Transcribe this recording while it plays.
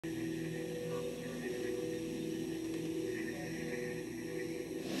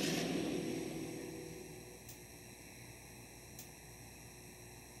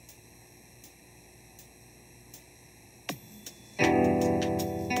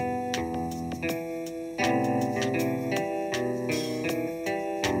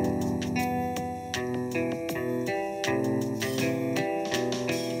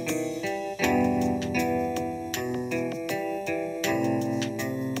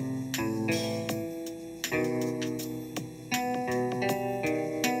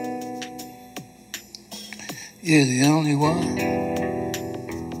You're the only one.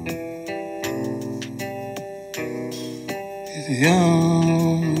 You're the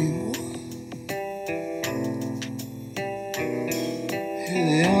only one. You're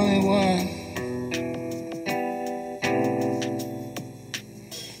the only one.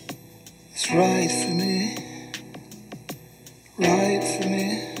 It's right for me. Right for me.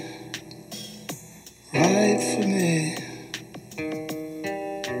 Right for me.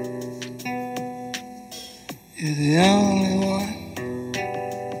 You're the only one.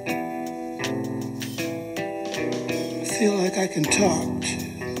 I feel like I can talk to.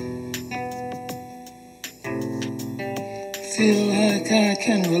 I feel like I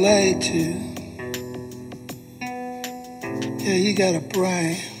can relate to. Yeah, you got a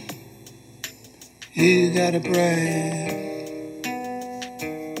brain. You got a brain.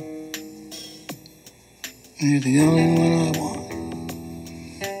 You're the only one I want.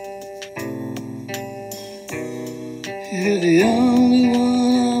 You're the only one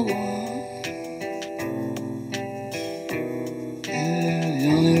I want. You're the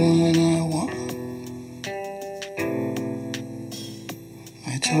only one I want. I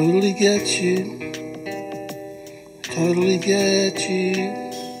totally get you. Totally get you.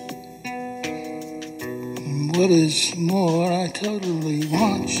 And what is more, I totally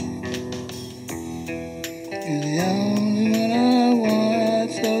want you. You're the only one I want. I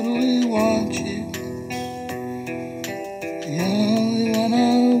totally want you. The only one I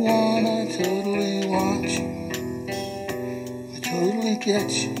want, I totally want you. I totally get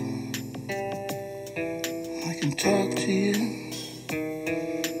you. I can talk to you.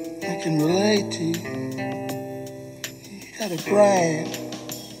 I can relate to you. You got a brain.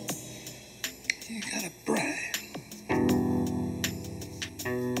 You got a brain.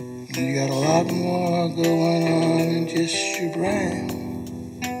 You got a lot more going on than just your brain.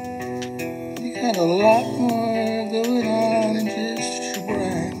 You got a lot more going on than just your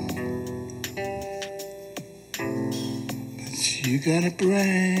brain. But you got a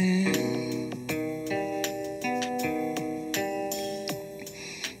brain.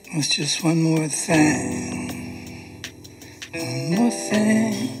 It's just one more thing. One more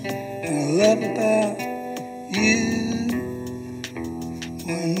thing I love about you.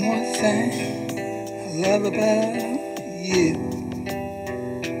 One more thing I love about you.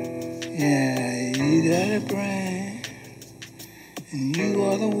 Yeah, you got a brain, and you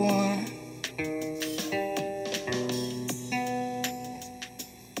are the one.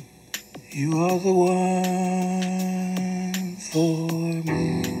 You are the one for me.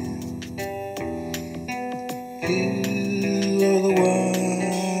 You are the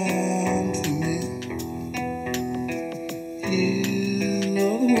one for me. You